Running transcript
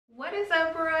What is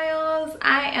up, royals?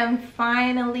 I am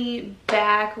finally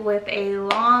back with a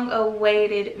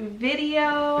long-awaited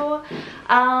video.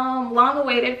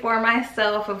 Long-awaited for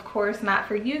myself, of course, not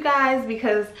for you guys,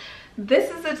 because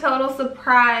this is a total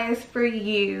surprise for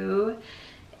you.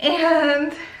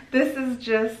 And this is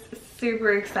just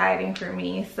super exciting for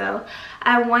me. So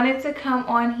I wanted to come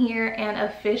on here and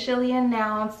officially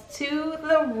announce to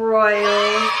the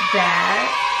royals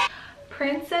that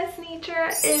Princess Netra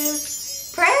is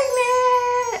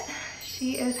pregnant.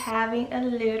 She is having a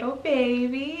little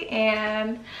baby,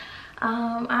 and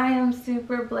I am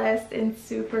super blessed and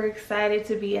super excited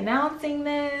to be announcing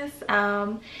this.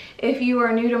 If you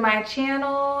are new to my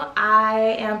channel,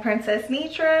 I am Princess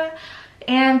Netra,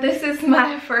 and this is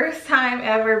my first time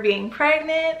ever being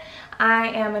pregnant. I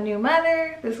am a new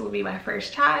mother. This will be my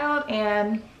first child,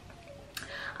 and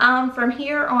from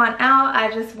here on out,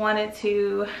 I just wanted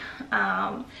to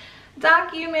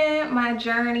document my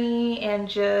journey and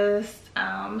just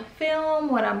film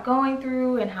what I'm going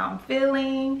through and how I'm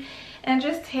feeling, and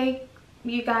just take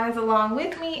you guys along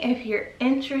with me. If you're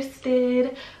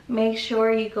interested, make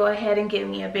sure you go ahead and give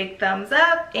me a big thumbs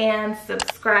up and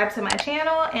subscribe to my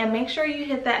channel, and make sure you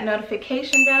hit that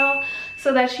notification bell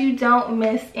so that you don't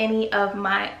miss any of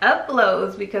my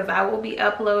uploads, because I will be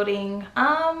uploading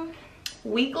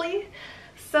weekly.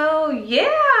 So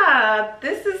yeah,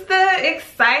 this is the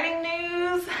exciting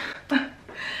news.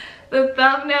 The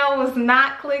thumbnail was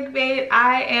not clickbait.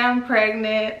 I am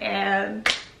pregnant, and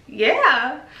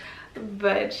yeah.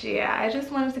 But yeah, I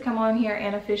just wanted to come on here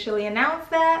and officially announce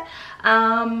that.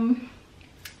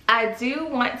 I do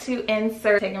want to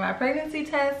insert taking my pregnancy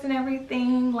test and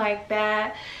everything like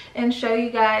that, and show you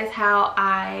guys how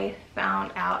I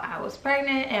found out I was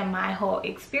pregnant and my whole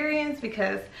experience,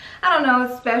 because I don't know,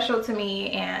 it's special to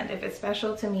me, and if it's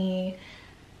special to me,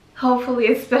 hopefully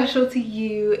it's special to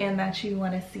you and that you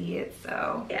want to see it.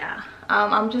 So yeah,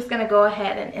 I'm just gonna go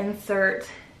ahead and insert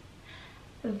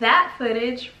that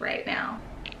footage right now.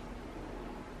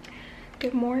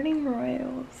 Good morning,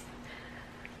 royals.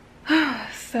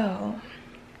 So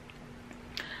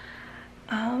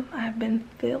I've been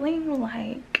feeling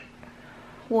like,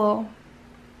 well,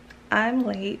 I'm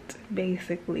late,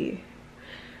 basically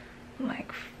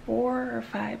like 4 or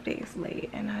 5 days late,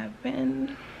 and I've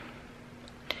been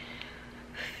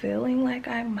feeling like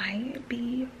I might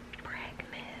be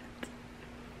pregnant.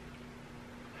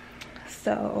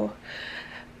 So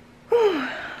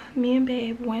me and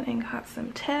babe went and got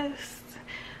some tests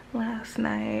last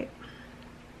night,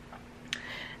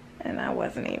 and I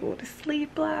wasn't able to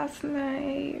sleep last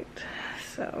night,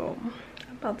 so I'm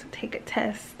about to take a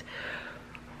test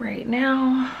right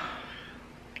now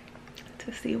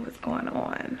to see what's going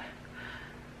on.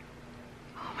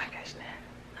 Oh my goodness,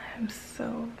 I'm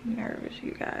so nervous,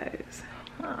 you guys.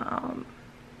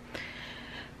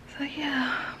 So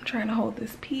yeah, I'm trying to hold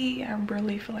this pee. I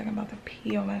really feel like I'm about to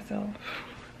pee on myself.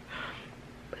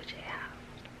 But yeah,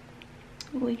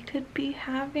 we could be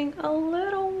having a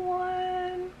little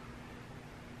one.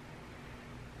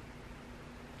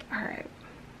 All right,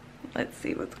 let's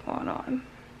see what's going on.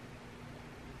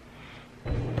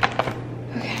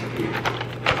 Okay,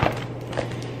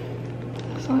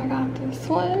 so I got this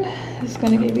one. It's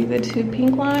gonna give you the 2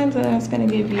 pink lines, and it's gonna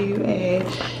give you a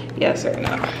yes or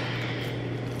no.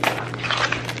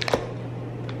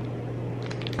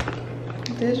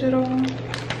 Digital,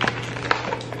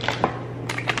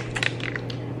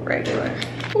 regular.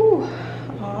 Ooh,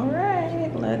 all right,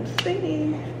 let's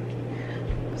see.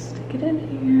 Stick it in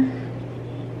here.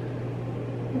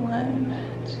 1,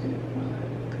 2,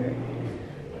 3.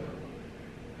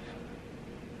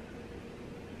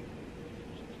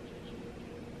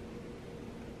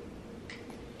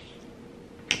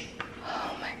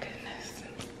 Oh my goodness.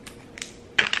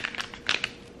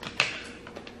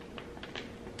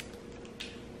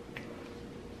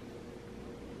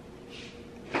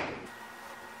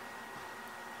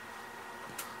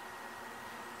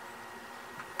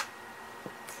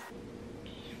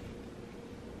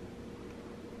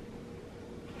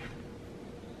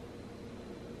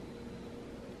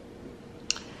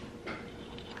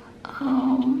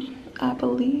 I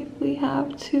believe we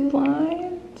have 2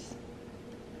 lines.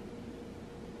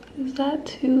 Is that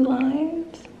 2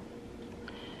 lines?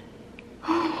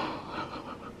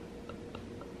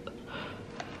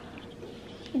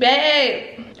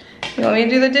 Babe, you want me to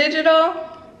do the digital?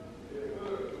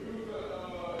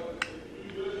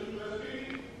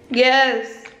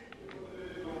 Yes.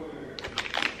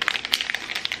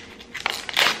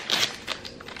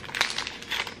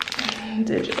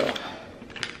 Digital.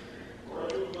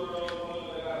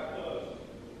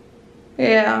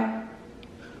 Yeah.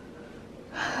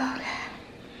 Okay.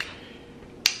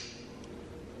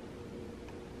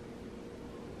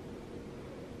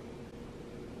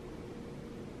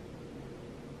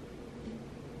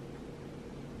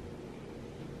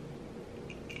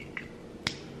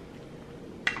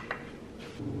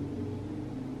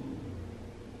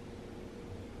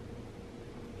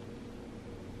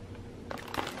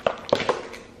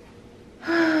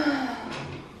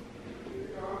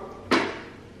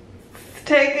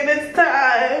 taking its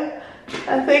time.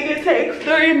 I think it takes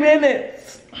 3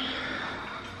 minutes.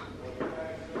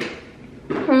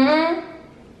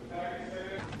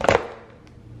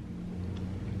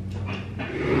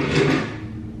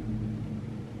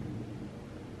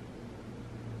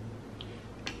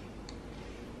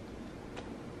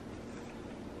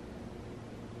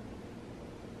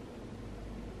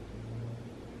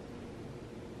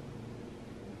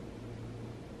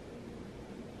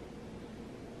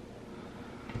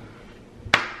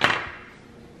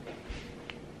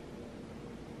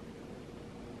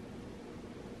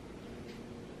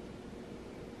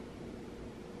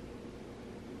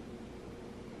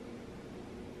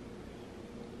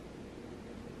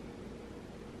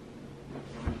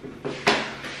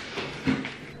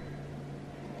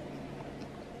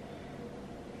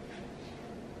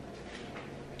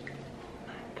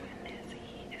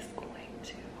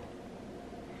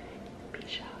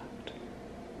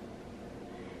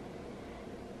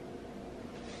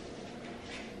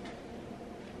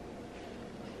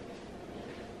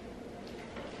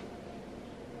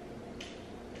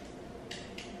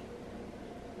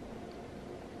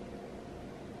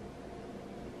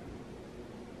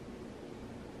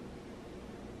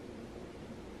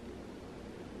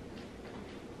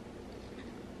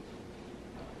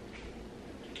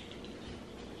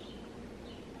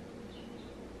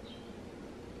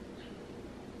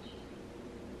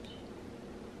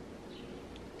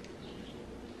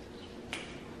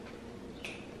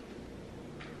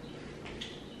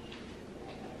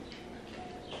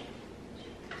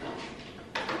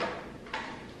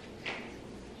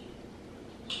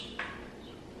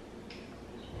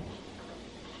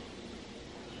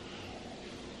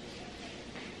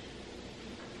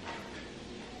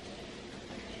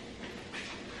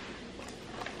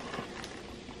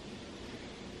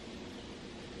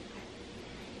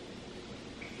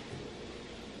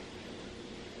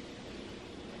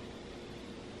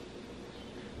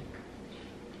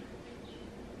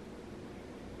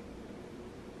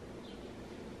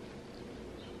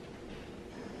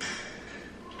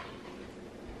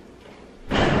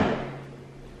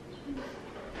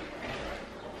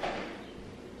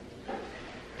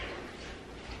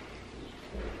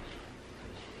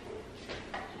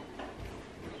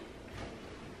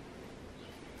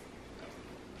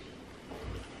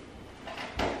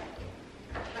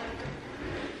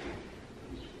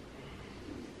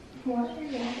 Why are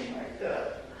you walking like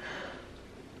that?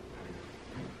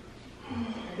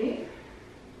 Ready?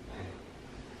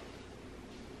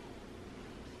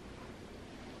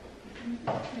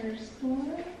 First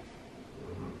one.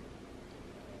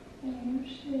 Same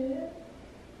shit.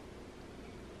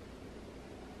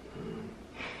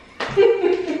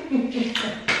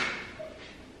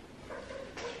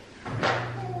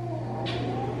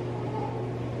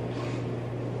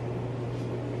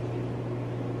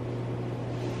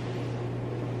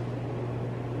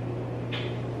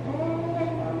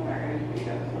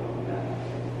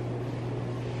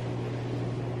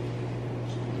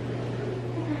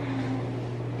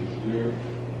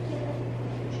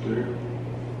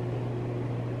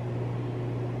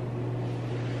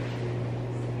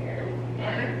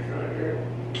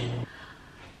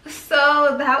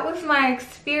 So that was my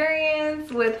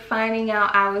experience with finding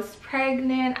out I was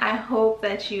pregnant. I hope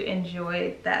that you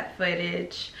enjoyed that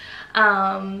footage.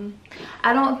 I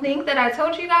don't think that I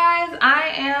told you guys,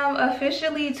 I am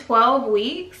officially 12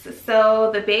 weeks.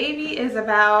 So the baby is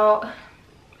about,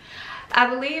 I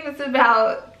believe it's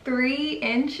about 3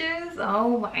 inches.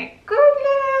 Oh my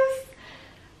goodness.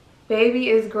 Baby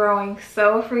is growing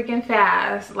so freaking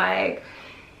fast. Like,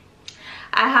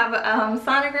 I have a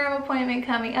sonogram appointment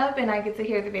coming up and I get to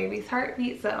hear the baby's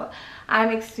heartbeat, so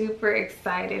I'm super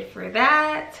excited for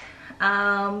that.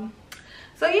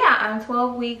 So yeah, I'm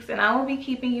 12 weeks and I will be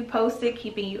keeping you posted,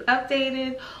 keeping you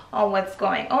updated on what's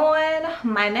going on.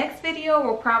 My next video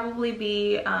will probably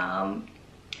be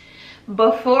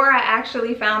before I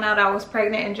actually found out I was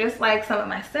pregnant, and just like some of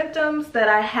my symptoms that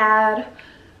I had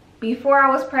before I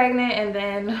was pregnant, and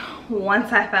then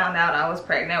once I found out I was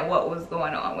pregnant, what was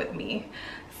going on with me.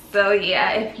 So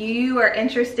yeah, if you are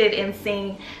interested in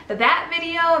seeing that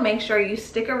video, make sure you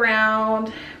stick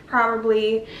around.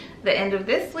 Probably the end of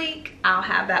this week, I'll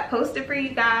have that posted for you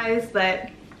guys. But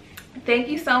thank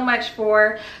you so much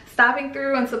for stopping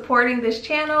through and supporting this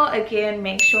channel. Again,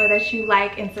 make sure that you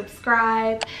like and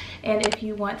subscribe, and if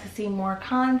you want to see more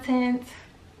content,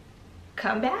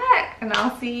 come back, and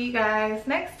I'll see you guys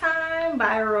next time.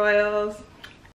 Bye, Royals.